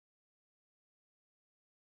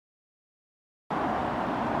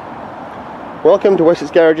Welcome to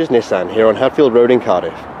Wessex Garage's Nissan here on Hadfield Road in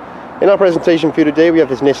Cardiff. In our presentation for you today we have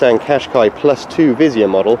this Nissan Qashqai Plus 2 Visia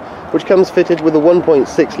model, which comes fitted with a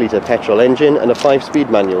 1.6 litre petrol engine and a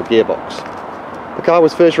 5-speed manual gearbox. The car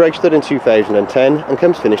was first registered in 2010 and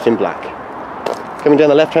comes finished in black. Coming down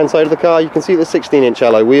the left hand side of the car you can see the 16-inch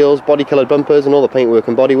alloy wheels, body coloured bumpers and all the paintwork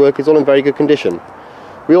and bodywork is all in very good condition.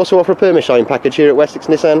 We also offer a Perma-Shine package here at Wessex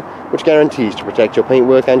Nissan, which guarantees to protect your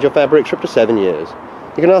paintwork and your fabrics for up to 7 years.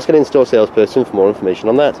 You can ask an in-store salesperson for more information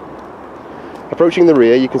on that. Approaching the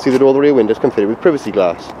rear, you can see that all the rear windows come fitted with privacy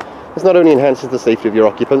glass. This not only enhances the safety of your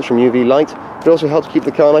occupants from UV light, but also helps keep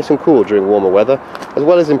the car nice and cool during warmer weather, as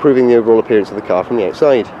well as improving the overall appearance of the car from the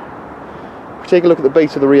outside. If you take a look at the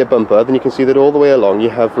base of the rear bumper, then you can see that all the way along you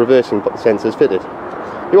have reversing sensors fitted.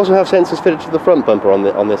 You also have sensors fitted to the front bumper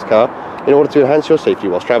on this car in order to enhance your safety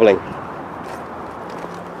whilst travelling.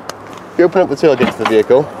 If you open up the tailgate of the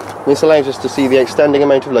vehicle, this allows us to see the outstanding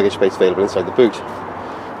amount of luggage space available inside the boot.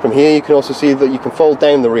 From here you can also see that you can fold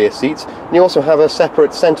down the rear seats, and you also have a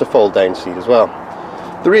separate centre fold down seat as well.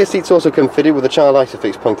 The rear seats also come fitted with a child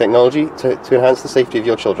ISOFIX point technology to enhance the safety of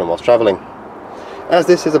your children whilst travelling. As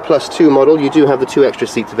this is a Plus 2 model, you do have the 2 extra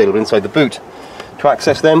seats available inside the boot. To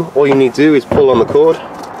access them, all you need to do is pull on the cord,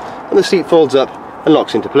 and the seat folds up and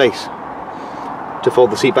locks into place. To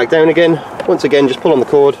fold the seat back down again, once again just pull on the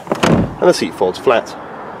cord, and the seat folds flat.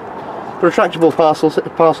 The retractable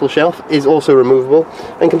parcel shelf is also removable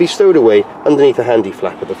and can be stowed away underneath a handy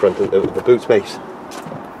flap at the front of the boot space.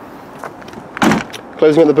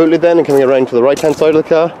 Closing up the boot lid then and coming around to the right hand side of the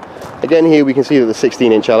car, again here we can see that the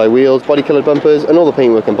 16-inch alloy wheels, body coloured bumpers and all the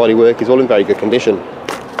paintwork and bodywork is all in very good condition.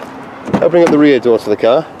 Opening up the rear doors to the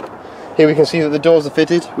car, here we can see that the doors are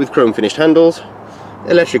fitted with chrome finished handles,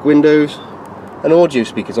 electric windows and audio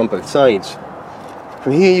speakers on both sides.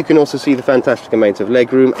 From here you can also see the fantastic amount of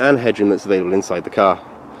legroom and headroom that's available inside the car.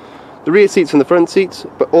 The rear seats and the front seats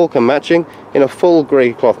but all come matching in a full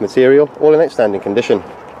grey cloth material, all in outstanding condition.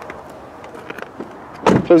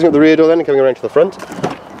 Closing up the rear door then and coming around to the front.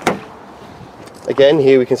 Again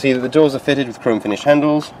here we can see that the doors are fitted with chrome finished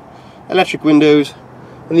handles, electric windows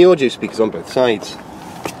and the audio speakers on both sides.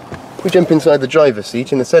 If we jump inside the driver's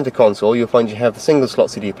seat, in the centre console you'll find you have the single slot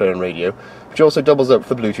CD player and radio, which also doubles up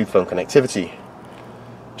for Bluetooth phone connectivity.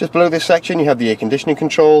 Just below this section you have the air conditioning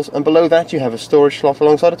controls, and below that you have a storage slot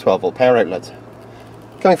alongside a 12-volt power outlet.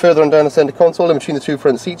 Coming further on down the centre console, in between the 2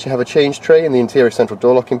 front seats you have a change tray and the interior central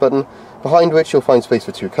door locking button, behind which you'll find space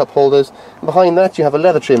for 2 cup holders, and behind that you have a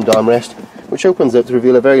leather trimmed armrest which opens up to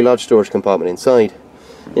reveal a very large storage compartment inside.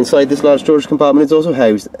 Inside this large storage compartment is also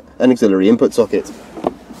housed an auxiliary input socket.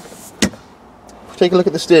 If we take a look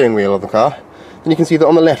at the steering wheel of the car, then you can see that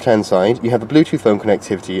on the left hand side you have the Bluetooth phone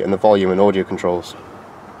connectivity and the volume and audio controls.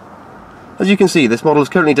 As you can see, this model has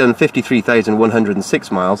currently done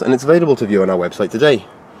 53,106 miles and it's available to view on our website today.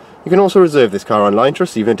 You can also reserve this car online to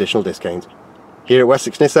receive an additional discount. Here at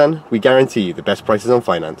Wessex Nissan, we guarantee you the best prices on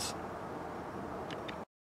finance.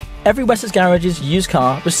 Every Wessex Garage's used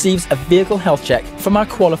car receives a vehicle health check from our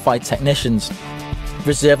qualified technicians.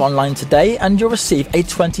 Reserve online today and you'll receive a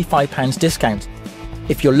 £25 discount.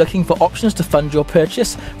 If you're looking for options to fund your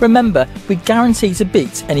purchase, remember we guarantee to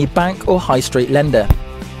beat any bank or high street lender.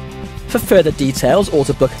 For further details or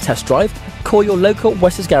to book a test drive, call your local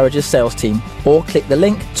Wessex Garage's sales team or click the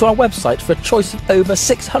link to our website for a choice of over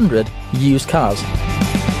 600 used cars.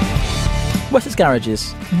 Wessex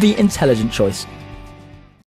Garages, the intelligent choice.